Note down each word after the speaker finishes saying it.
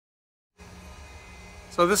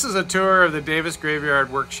So this is a tour of the Davis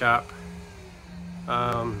Graveyard Workshop.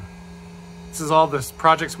 This is all the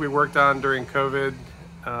projects we worked on during COVID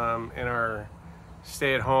in our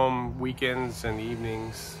stay-at-home weekends and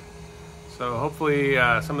evenings. So hopefully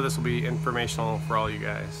some of this will be informational for all you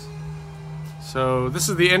guys. So this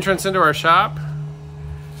is the entrance into our shop.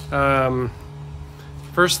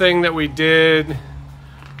 First thing that we did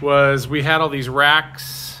was we had all these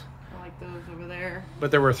racks. I like those over there. But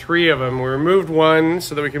there were 3 of them. We removed one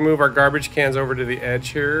so that we could move our garbage cans over to the edge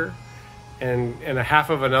here, and a half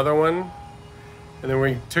of another one. And then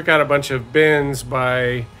we took out a bunch of bins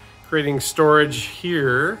by creating storage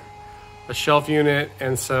here, a shelf unit,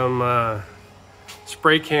 and some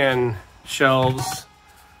spray can shelves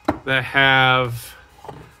that have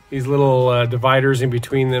these little dividers in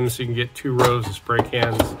between them so you can get 2 rows of spray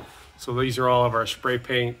cans. So these are all of our spray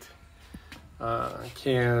paint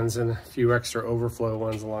cans and a few extra overflow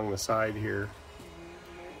ones along the side here.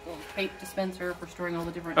 Little tape dispenser for storing all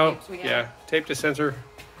the different tapes we have. Yeah, tape dispenser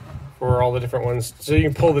for all the different ones. So you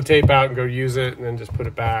can pull the tape out and go use it and then just put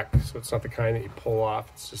it back. So it's not the kind that you pull off.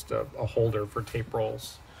 It's just a holder for tape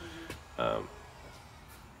rolls.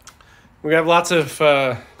 We have lots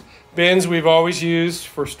of bins we've always used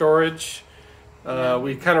for storage.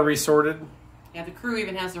 We kind of resorted. Yeah, the crew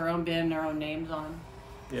even has their own bin, their own names on.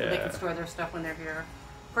 Yeah. So they can store their stuff when they're here.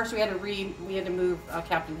 Of course, we had to move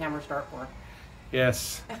Captain Hammer startboard.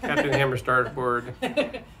 Yes, Captain Hammer startboard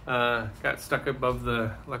got stuck above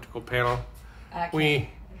the electrical panel. We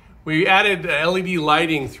added LED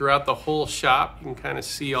lighting throughout the whole shop. You can kind of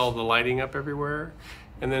see all the lighting up everywhere.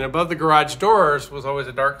 And then above the garage doors was always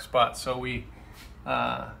a dark spot, so we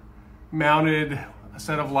mounted a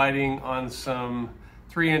set of lighting on some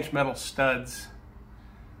 3-inch metal studs,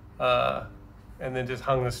 and then just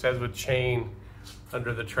hung the studs with chain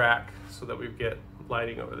under the track so that we get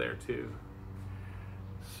lighting over there too.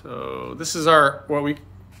 So this is what we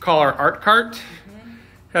call our art cart.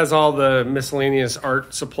 Has all the miscellaneous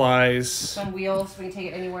art supplies. It's on wheels. We can take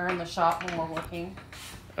it anywhere in the shop when we're working.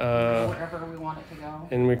 Wherever we want it to go.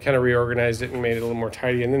 And we kind of reorganized it and made it a little more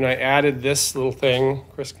tidy. And then I added this little thing.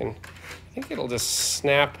 Chris I think it'll just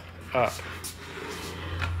snap up.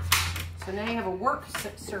 So now you have a work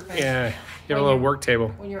surface. Yeah, you have a little work table.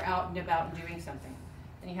 When you're out and about and doing something.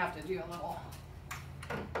 And you have to do a little...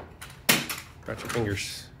 Got your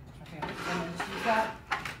fingers. And then just use that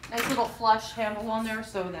nice little flush handle on there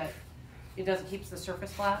so that it keeps the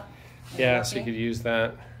surface flat. Yeah, so you could use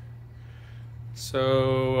that.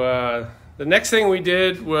 So the next thing we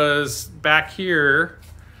did was back here,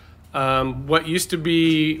 what used to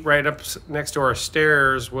be right up next to our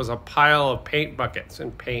stairs was a pile of paint buckets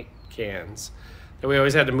and paint cans that we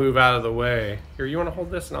always had to move out of the way. Here, you want to hold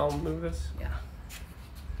this and I'll move this? Yeah.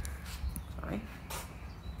 Sorry.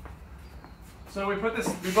 So we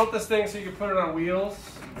built this thing so you could put it on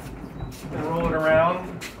wheels and roll it around.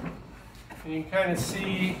 And you can kind of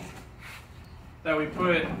see that we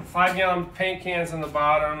put 5-gallon paint cans on the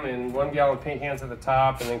bottom and 1-gallon paint cans at the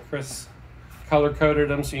top, and then Chris color-coded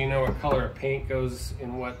them so you know what color of paint goes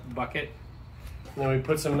in what bucket. And then we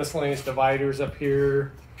put some miscellaneous dividers up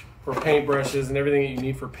here for paint brushes and everything that you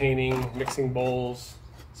need for painting, mixing bowls,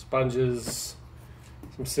 sponges,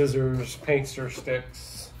 some scissors, paint stir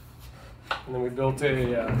sticks. And then we built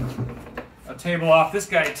a table off this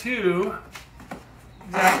guy too.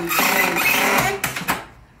 Exactly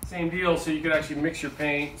the same deal, so you could actually mix your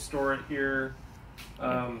paint, store it here.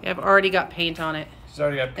 I've already got paint on it. She's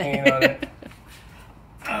already got paint on it.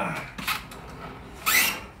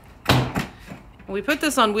 We put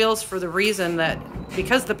this on wheels for the reason that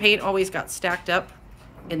because the paint always got stacked up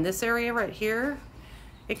in this area right here,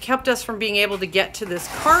 it kept us from being able to get to this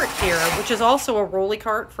cart here, which is also a rolly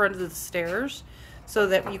cart for under the stairs, so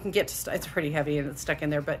that you can get to, it's pretty heavy and it's stuck in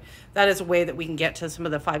there, but that is a way that we can get to some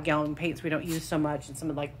of the 5-gallon paints we don't use so much, and some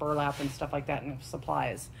of like burlap and stuff like that, and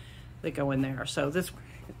supplies that go in there. So this,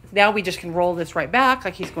 now we just can roll this right back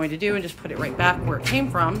like he's going to do and just put it right back where it came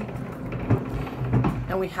from.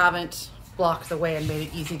 And we haven't blocked the way and made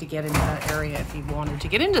it easy to get into that area if you wanted to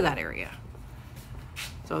get into that area.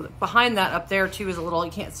 So behind that up there too is a little,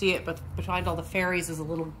 you can't see it, but behind all the fairies is a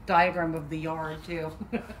little diagram of the yard too.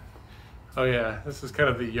 Oh yeah, this is kind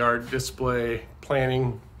of the yard display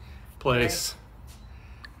planning place.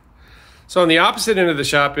 Right. So on the opposite end of the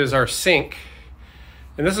shop is our sink.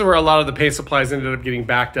 And this is where a lot of the paint supplies ended up getting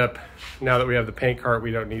backed up. Now that we have the paint cart,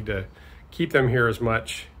 we don't need to keep them here as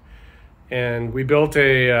much. And we built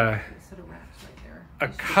a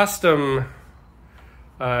custom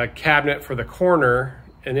cabinet for the corner,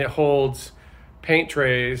 and it holds paint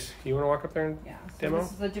trays. You want to walk up there and demo?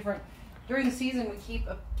 This is the different during the season we keep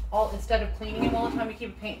instead of cleaning them all the time, we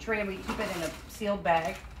keep a paint tray and we keep it in a sealed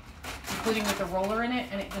bag, including with the roller in it,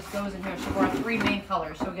 and it just goes in here. So we're on 3 main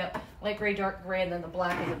colors. So we got light gray, dark gray, and then the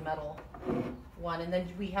black is a metal one. And then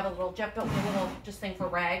we have a little Jeff built me a little just thing for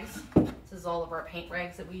rags. This is all of our paint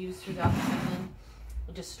rags that we use throughout the season.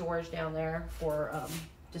 Just storage down there for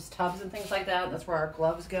just tubs and things like that. That's where our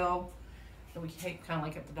gloves go. And we take kind of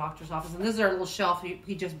like at the doctor's office. And this is our little shelf.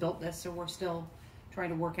 He just built this, so we're still trying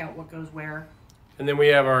to work out what goes where. And then we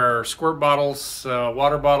have our squirt bottles,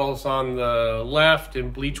 water bottles on the left,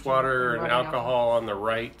 and bleach water and alcohol on the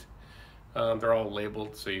right. They're all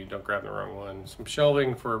labeled so you don't grab the wrong one. Some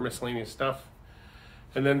shelving for miscellaneous stuff.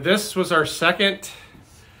 And then this was our second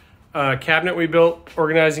cabinet we built,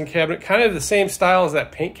 organizing cabinet. Kind of the same style as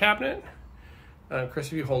that paint cabinet. Chris,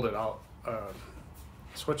 if you hold it, I'll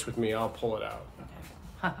switch with me. I'll pull it out.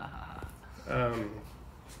 Okay.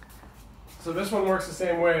 So this one works the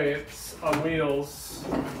same way. It's on wheels.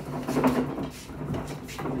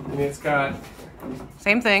 And it's got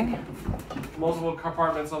same thing. Multiple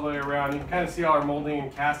compartments all the way around. You can kind of see all our molding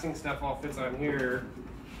and casting stuff all fits on here,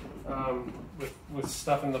 with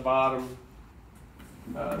stuff in the bottom.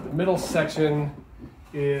 The middle section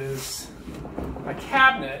is a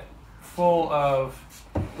cabinet full of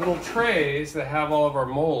little trays that have all of our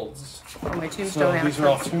molds. Oh, my tombstone so these are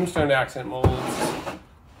all tombstone accent molds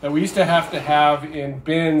that we used to have in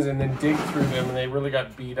bins and then dig through them, and they really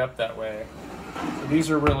got beat up that way. So these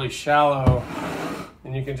are really shallow,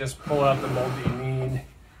 and you can just pull out the mold that you need.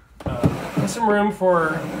 There's some room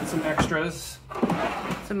for some extras.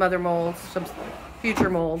 Some other molds, some future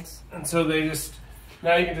molds. And so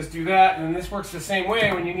now you can just do that, and then this works the same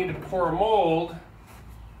way. When you need to pour a mold,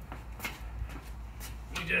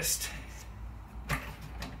 you just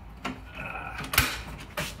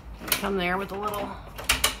come there with a little,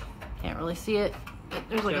 can't really see it, but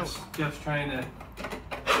there's like Jeff's trying to,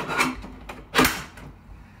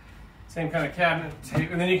 same kind of cabinet tape,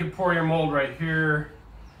 and then you can pour your mold right here,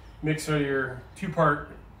 mix your 2-part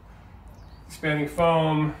expanding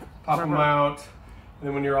foam, pop them out, and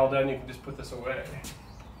then when you're all done, you can just put this away.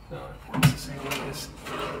 So it works the same way as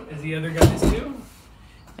the other guys do.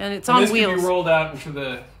 And it's on this wheels. This can be rolled out into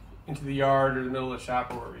the yard or the middle of the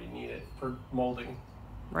shop or wherever you need it for molding.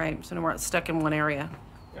 Right, so now we're stuck in one area.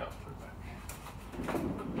 Yeah, put it back.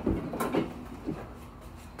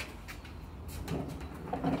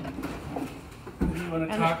 You want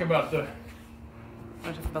to talk about the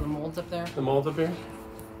molds up there? The molds up here?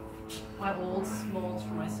 My molds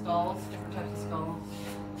for my skulls, different types of skulls.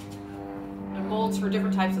 They're molds for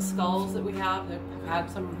different types of skulls that we have.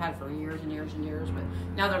 Some have had for years and years and years, but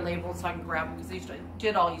now they're labeled so I can grab them because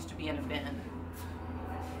they all used to be in a bin. And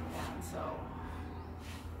so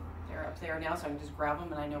they're up there now, so I can just grab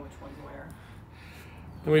them and I know which one's where.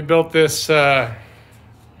 And we built this. I'll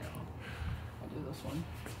do this one.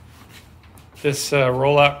 This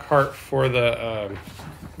roll-out cart for the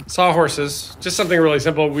sawhorses. Just something really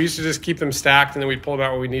simple. We used to just keep them stacked and then we'd pull them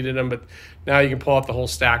out when we needed them, but now you can pull out the whole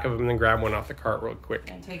stack of them and then grab one off the cart real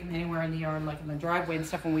quick. And take them anywhere in the yard, like in the driveway and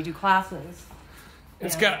stuff when we do classes.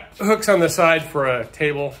 It's got hooks on the side for a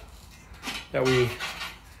table that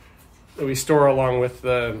we store along with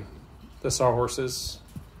the sawhorses.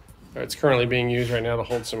 It's currently being used right now to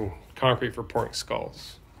hold some concrete for pouring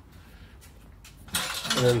skulls.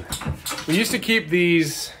 And then we used to keep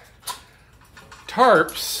these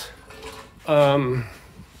tarps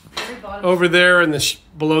over there in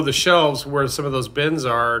below the shelves where some of those bins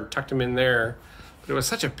are, and tucked them in there. But it was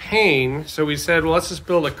such a pain, so we said, well, let's just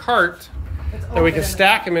build a cart that we can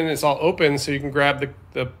stack them in. It's all open, so you can grab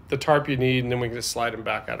the tarp you need, and then we can just slide them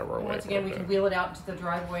back out of our way. Once again, we can wheel it out into the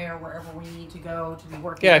driveway or wherever we need to go to be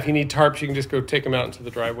working. Yeah, if you need tarps, you can just go take them out into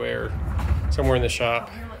the driveway or somewhere in the shop.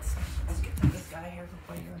 Here, let's get to this guy here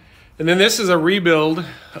before you. And then this is a rebuild.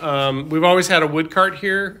 We've always had a wood cart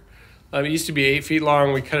here. It used to be 8 feet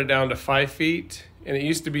long. We cut it down to 5 feet. And it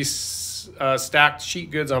used to be stacked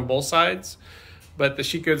sheet goods on both sides. But the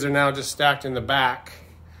sheet goods are now just stacked in the back.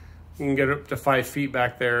 You can get up to 5 feet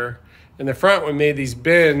back there. In the front, we made these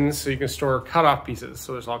bins so you can store cut-off pieces.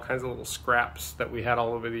 So there's all kinds of little scraps that we had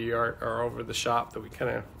all over the yard or over the shop that we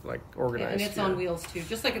kind of like organized. Yeah, and it's here. on wheels too,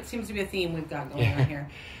 just like it seems to be a theme we've got going on here.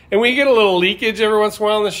 And we get a little leakage every once in a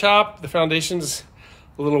while in the shop. The foundation's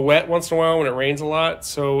a little wet once in a while when it rains a lot.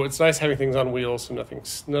 So it's nice having things on wheels so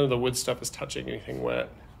none of the wood stuff is touching anything wet.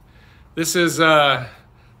 This is the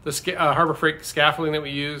Harbor Freight scaffolding that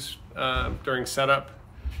we use during setup,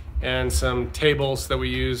 and some tables that we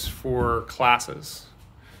use for classes.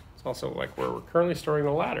 It's also like where we're currently storing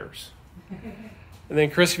the ladders. And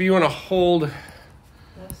then Chris, if you want to hold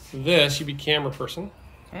this, you be camera person.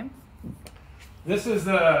 Okay. This is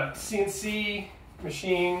the CNC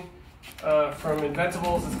machine from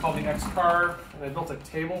Inventables. It's called the X-Carve, and I built a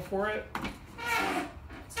table for it. There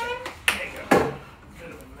you go. A bit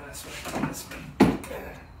of a mess with this.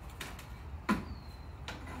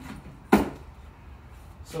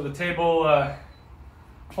 So the table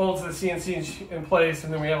holds the CNC in place,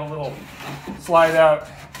 and then we have a little slide-out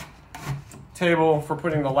table for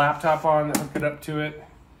putting the laptop on and hook it up to it.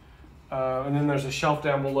 And then there's a shelf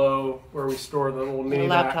down below where we store the little mini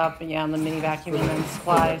laptop, yeah, and the mini vacuum and then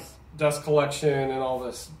supplies. Dust collection and all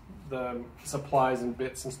the supplies and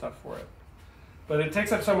bits and stuff for it. But it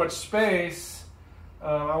takes up so much space,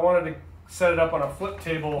 I wanted to set it up on a flip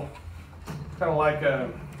table, kind of like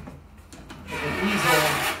an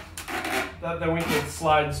easel that then we can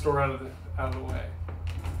slide and store out of the way.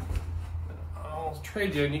 I'll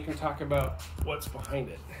trade you and you can talk about what's behind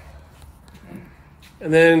it.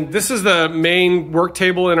 And then this is the main work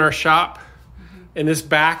table in our shop. And this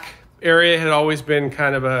back area had always been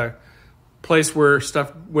kind of a place where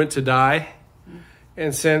stuff went to die.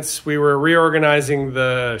 And since we were reorganizing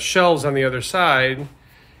the shelves on the other side,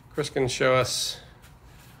 Chris can show us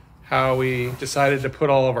how we decided to put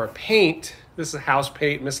all of our paint. This is house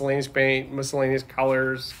paint, miscellaneous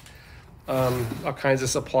colors, all kinds of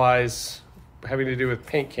supplies having to do with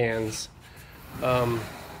paint cans.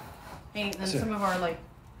 Paint, and some of our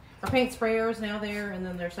our paint sprayers now there, and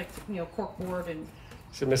then there's corkboard and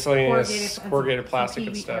some miscellaneous corrugated plastic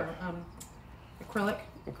and stuff.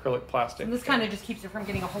 Acrylic plastic. And this kind of just keeps it from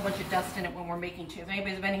getting a whole bunch of dust in it when we're making tubes. If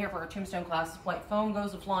anybody's been here for our tombstone class, like foam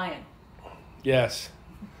goes a-flying. Yes.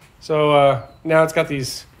 So now it's got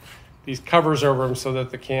these covers over them so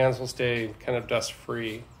that the cans will stay kind of dust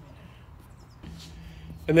free.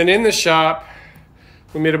 And then in the shop,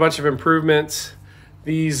 we made a bunch of improvements.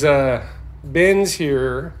 These bins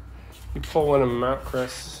here, you pull one of them out,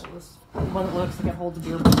 Chris. This one that looks like it holds a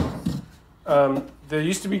beer bottle. There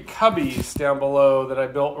used to be cubbies down below that I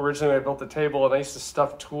built. Originally, I built the table, and I used to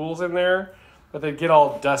stuff tools in there, but they'd get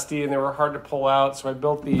all dusty, and they were hard to pull out, so I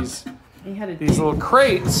built these little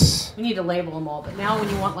crates. We need to label them all, but now when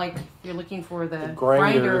you want, you're looking for the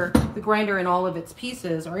grinder and all of its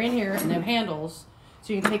pieces are in here, and they have handles,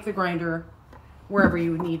 so you can take the grinder wherever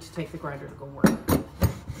you would need to take the grinder to go work.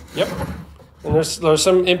 Yep. And there's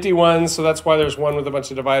some empty ones, so that's why there's one with a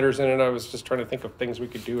bunch of dividers in it. I was just trying to think of things we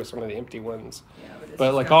could do with some of the empty ones. Yeah,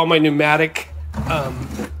 but all my pneumatic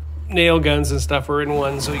nail guns and stuff are in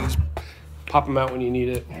one, so you just pop them out when you need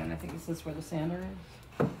it. Yeah, and I think this is where the sander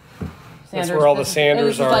is. That's where all the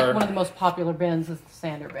sanders are. This is one of the most popular bins is the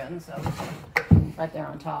sander bin, so right there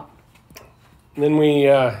on top. And then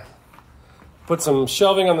we put some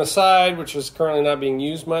shelving on the side, which is currently not being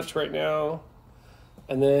used much right now.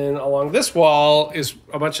 And then along this wall is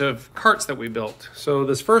a bunch of carts that we built. So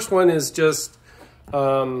this first one is just... we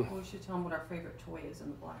should tell them what our favorite toy is in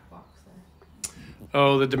the black box there.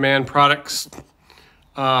 Oh, the Demand Products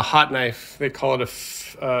hot knife. They call it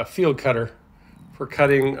a field cutter for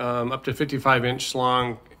cutting up to 55-inch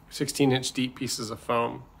long, 16-inch deep pieces of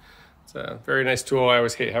foam. It's a very nice tool. I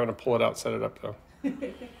always hate having to pull it out and set it up, though.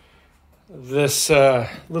 This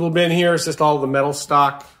little bin here is just all the metal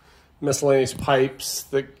stock, miscellaneous pipes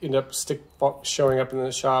that end up showing up in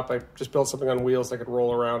the shop. I just built something on wheels I could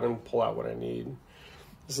roll around and pull out what I need.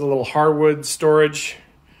 This is a little hardwood storage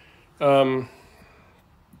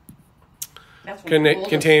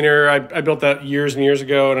container. I built that years and years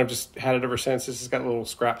ago, and I've just had it ever since. This has got little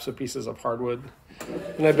scraps of pieces of hardwood.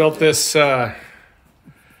 And I built this drill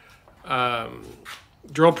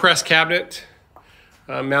press cabinet,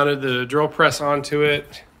 mounted the drill press onto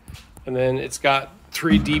it, and then it's got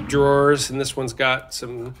 3 deep drawers, and this one's got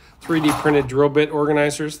some 3D printed drill bit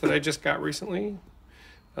organizers that I just got recently,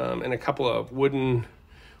 and a couple of wooden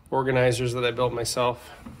organizers that I built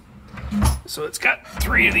myself. So it's got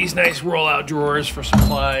 3 of these nice roll-out drawers for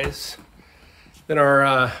supplies. Then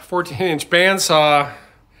our 14-inch bandsaw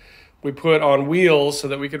we put on wheels so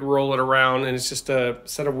that we could roll it around, and it's just a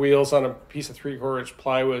set of wheels on a piece of 3/4-inch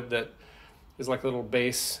plywood that is like a little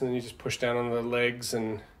base, and then you just push down on the legs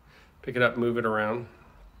and pick it up, move it around.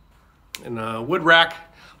 And a wood rack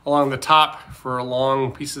along the top for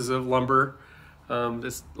long pieces of lumber.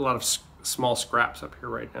 There's a lot of small scraps up here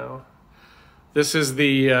right now. This is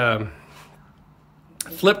the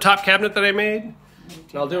flip top cabinet that I made.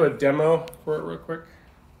 And I'll do a demo for it real quick.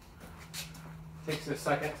 Takes a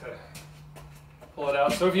second to pull it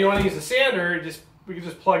out. So if you want to use the sander, we can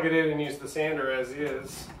just plug it in and use the sander as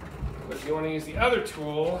is. But if you want to use the other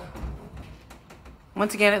tool,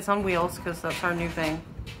 once again, it's on wheels because that's our new thing.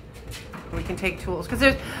 We can take tools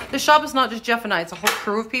because the shop is not just Jeff and I; it's a whole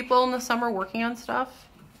crew of people in the summer working on stuff.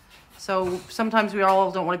 So sometimes we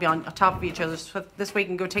all don't want to be on top of each other. So this way you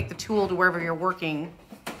can go take the tool to wherever you're working,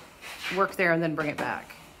 work there, and then bring it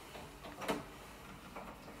back.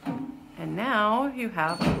 And now you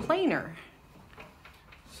have a planer.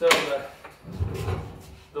 So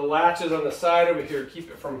the latches on the side over here keep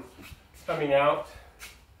it from coming out.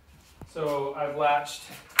 So I've latched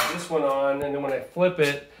this one on, and then when I flip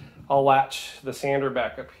it, I'll latch the sander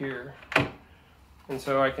back up here. And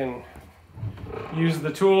so I can use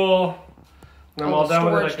the tool, and I'm all done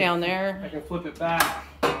with it. Storage down there. I can flip it back.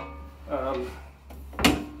 And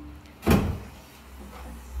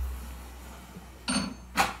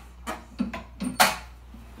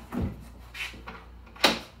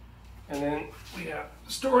then we have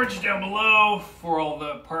storage down below for all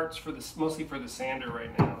the parts for this, mostly for the sander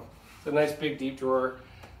right now. It's a nice big deep drawer.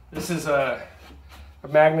 This is a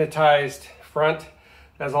magnetized front.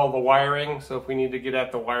 It has all the wiring, so if we need to get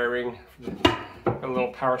at the wiring, got a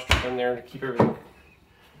little power strip in there to keep everything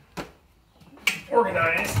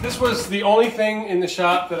organized. This was the only thing in the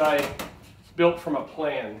shop that I built from a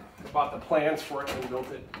plan. I bought the plans for it and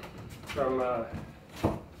built it from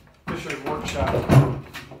Fisher's workshop.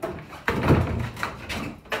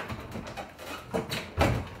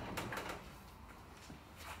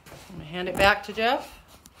 Hand it back to Jeff.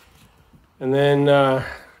 And then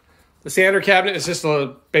the sander cabinet is just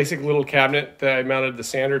a basic little cabinet that I mounted the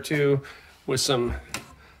sander to with some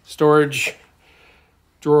storage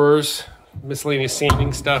drawers, miscellaneous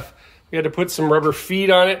sanding stuff. We had to put some rubber feet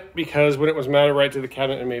on it because when it was mounted right to the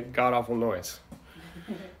cabinet, it made god-awful noise.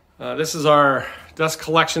 This is our dust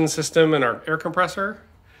collection system and our air compressor.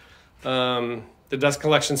 The dust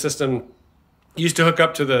collection system used to hook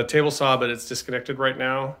up to the table saw, but it's disconnected right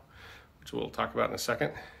now, which we'll talk about in a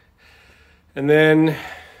second. And then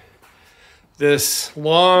this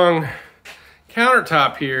long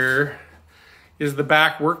countertop here is the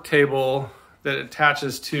back work table that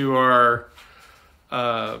attaches to our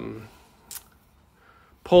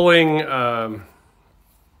pulling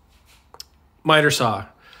miter saw.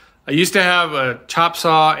 I used to have a chop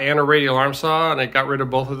saw and a radial arm saw, and I got rid of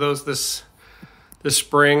both of those this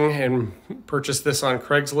spring and purchased this on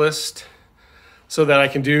Craigslist so that I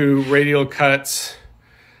can do radial cuts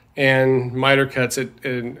and miter cuts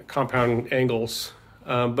at compound angles.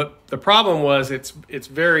 But the problem was it's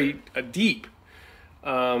very deep.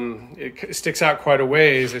 It sticks out quite a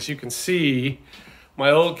ways. As you can see,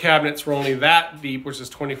 my old cabinets were only that deep, which is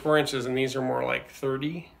 24 inches, and these are more like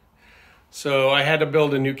 30. So I had to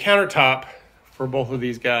build a new countertop for both of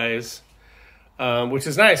these guys, which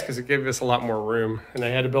is nice because it gave us a lot more room. And I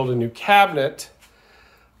had to build a new cabinet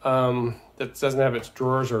that doesn't have its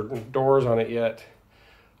drawers or doors on it yet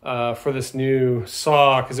for this new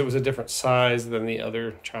saw because it was a different size than the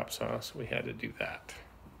other chop saw, so we had to do that.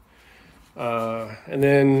 And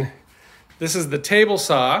then this is the table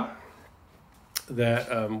saw that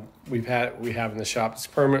we have in the shop. It's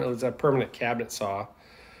permanent. It's a permanent cabinet saw.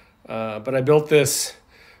 But I built this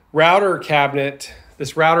router cabinet.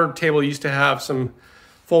 This router table used to have some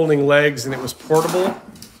folding legs, and it was portable.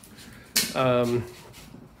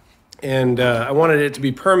 And I wanted it to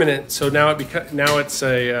be permanent, so now it's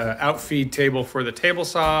a outfeed table for the table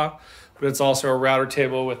saw, but it's also a router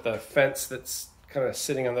table with a fence that's kind of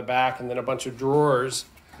sitting on the back, and then a bunch of drawers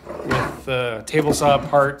with table saw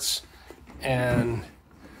parts and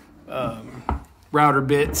router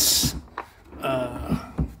bits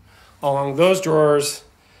along those drawers.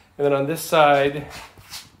 And then on this side,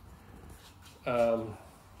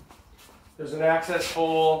 there's an access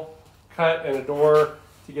hole cut and a door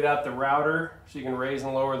to get out the router, so you can raise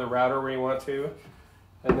and lower the router where you want to.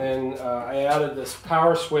 And then I added this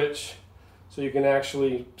power switch so you can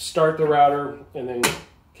actually start the router and then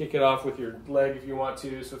kick it off with your leg if you want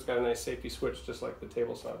to. So it's got a nice safety switch just like the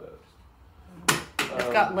table saw does. It's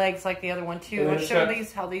got legs like the other one too. Let's show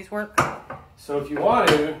these how these work. So if you want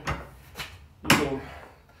to, you can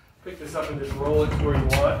pick this up and just roll it to where you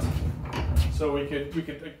want. So we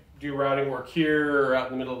could do routing work here or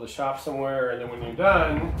out in the middle of the shop somewhere, and then when you're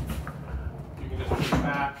done, you can just put it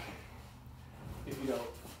back if you don't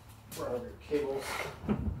run over your cables.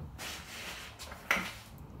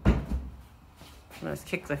 Let's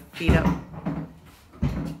kick the feet up.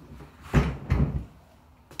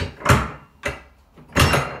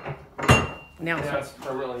 Now it's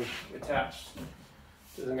permanently attached.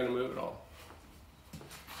 It isn't going to move at all.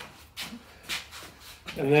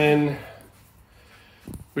 And then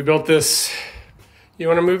we built this. You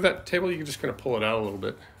want to move that table? You're just going to pull it out a little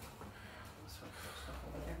bit.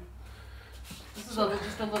 This is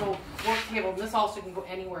just a little work table. This also can go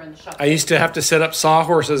anywhere in the shop. I used to have to set up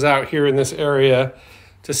sawhorses out here in this area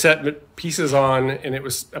to set pieces on, and it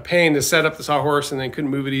was a pain to set up the sawhorse, and then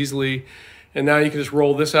couldn't move it easily. And now you can just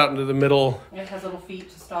roll this out into the middle. It has little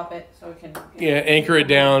feet to stop it, so it can. Anchor it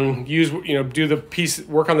down. Use do the piece,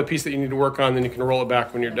 work on the piece that you need to work on, then you can roll it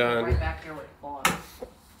back when you're done. Right back here where it belongs.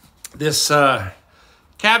 This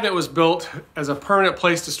cabinet was built as a permanent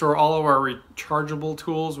place to store all of our rechargeable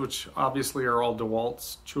tools, which obviously are all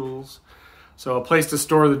DeWalt's tools. So a place to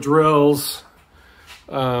store the drills.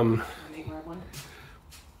 To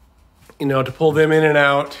pull them in and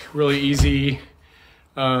out, really easy.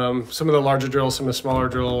 Some of the larger drills, some of the smaller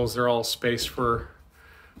drills, they're all spaced for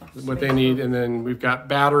what they need. And then we've got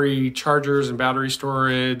battery chargers and battery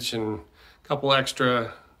storage and a couple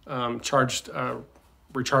extra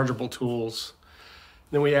rechargeable tools.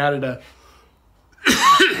 And then we added a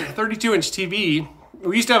 32-inch TV.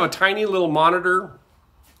 We used to have a tiny little monitor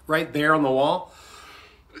right there on the wall.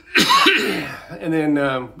 And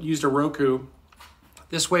then used a Roku.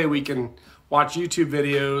 This way we can watch YouTube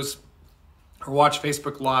videos or watch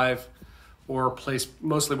Facebook Live, or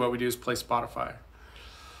mostly what we do is play Spotify.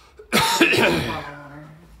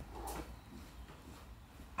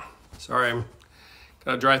 Sorry, I'm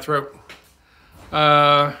got a dry throat.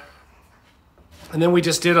 And then we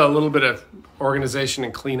just did a little bit of organization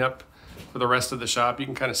and cleanup for the rest of the shop. You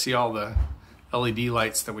can kind of see all the LED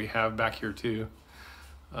lights that we have back here too.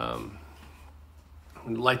 It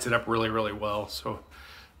lights it up really, really well. So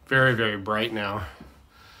very, very bright now.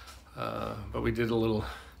 But we did a little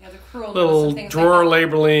drawer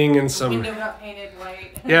labeling and some. The window got painted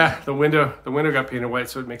white. Yeah, the window got painted white,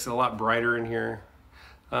 so it makes it a lot brighter in here.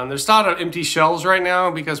 There's a lot of empty shelves right now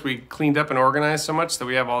because we cleaned up and organized so much that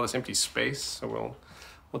we have all this empty space. So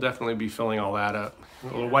we'll definitely be filling all that up. The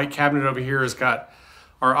little white cabinet over here has got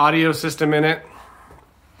our audio system in it.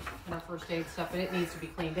 And our first aid stuff, but it needs to be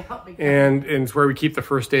cleaned out. And it's where we keep the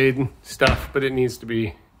first aid stuff, but it needs to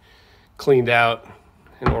be cleaned out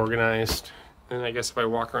and organized. And I guess if I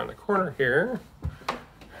walk around the corner here. Oh,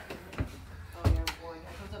 yeah, boy.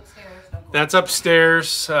 That goes upstairs. That's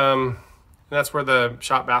upstairs. That's where the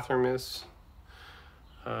shop bathroom is.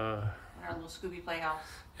 Our little Scooby playhouse.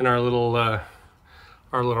 And our little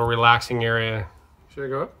relaxing area. Should I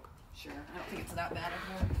go up? Sure. I don't think it's that bad in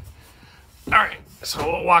here. All right. So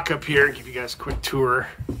we'll walk up here and give you guys a quick tour.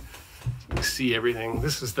 You can see everything.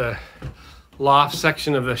 This is the loft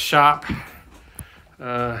section of the shop.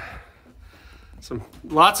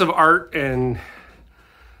 Lots of art and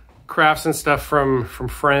crafts and stuff from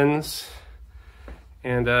friends,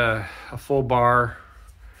 and a full bar,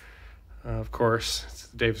 of course. It's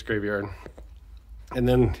the Davis Graveyard. And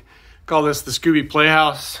then call this the Scooby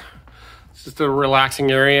Playhouse. It's just a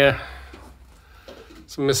relaxing area.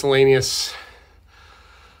 Some miscellaneous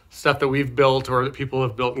stuff that we've built or that people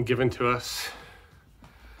have built and given to us.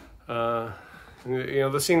 And,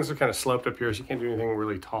 the ceilings are kind of sloped up here, so you can't do anything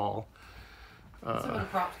really tall. Some of the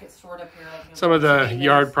props get stored up here. Some of the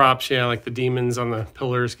yard props, like the demons on the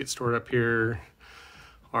pillars get stored up here.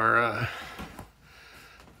 Our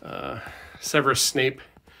Severus Snape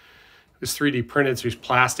is 3D printed, so he's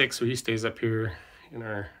plastic, so he stays up here in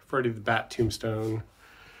our Freddy the Bat tombstone.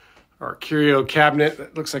 Our curio cabinet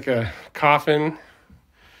that looks like a coffin.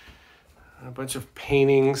 A bunch of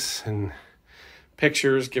paintings and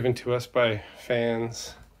pictures given to us by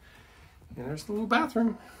fans. And there's the little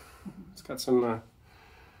bathroom. It's got some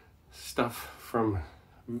stuff from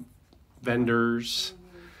vendors.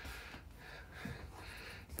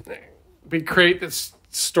 Big crate that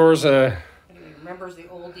stores remembers the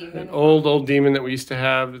old demon. An old demon that we used to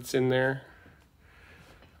have that's in there.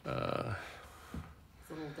 He's a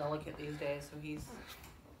little delicate these days, so he's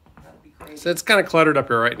gotta be crazy. So it's kind of cluttered up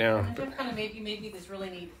here right now. I just kind of maybe these really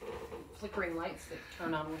neat flickering lights that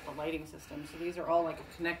turn on with the lighting system. So these are all like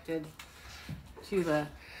connected to the.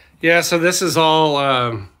 Yeah, so this is all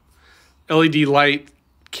LED light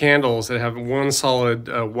candles that have one solid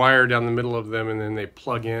wire down the middle of them, and then they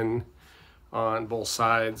plug in on both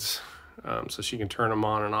sides, so she can turn them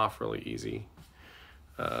on and off really easy.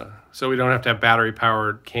 So we don't have to have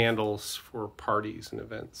battery-powered candles for parties and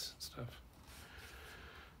events and stuff.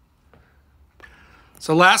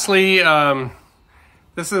 So lastly,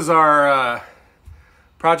 this is our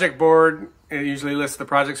project board. It usually lists the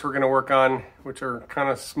projects we're going to work on, which are kind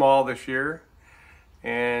of small this year,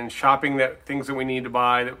 and shopping things that we need to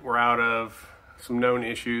buy that we're out of, some known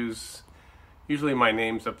issues. Usually my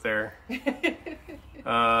name's up there.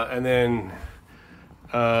 And then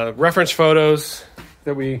reference photos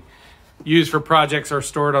that we use for projects are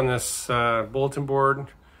stored on this bulletin board,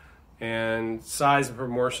 and size and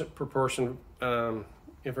proportion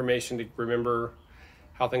information to remember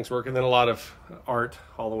how things work, and then a lot of art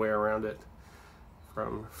all the way around it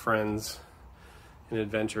from friends and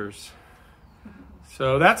adventures.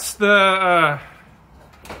 So that's the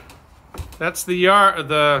yard,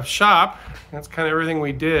 the shop. That's kind of everything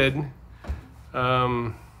we did.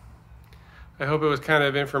 I hope it was kind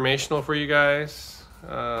of informational for you guys.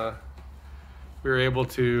 We were able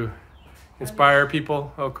to inspire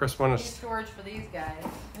people. Oh, Chris wanted to... Storage for these guys.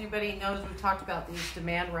 Anybody knows we've talked about these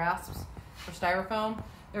demand rasps for styrofoam?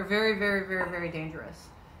 They're very, very, very, very dangerous.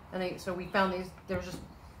 And so we found these, they're just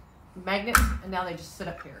magnets, and now they just sit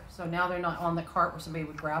up here. So now they're not on the cart where somebody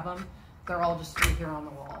would grab them. They're all just right here on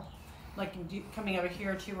the wall. Like coming over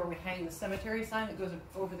here too, where we hang the cemetery sign that goes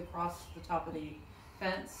over across the top of the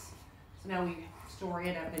fence. So now we store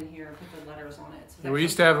it up in here and put the letters on it. So we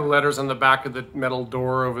used to have the letters on the back of the metal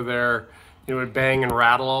door over there. It would bang and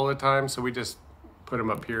rattle all the time, so we just put them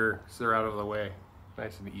up here so they're out of the way.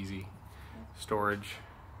 Nice and easy storage.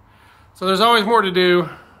 So there's always more to do,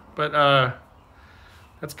 but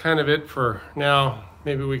that's kind of it for now.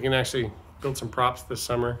 Maybe we can actually build some props this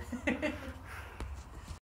summer.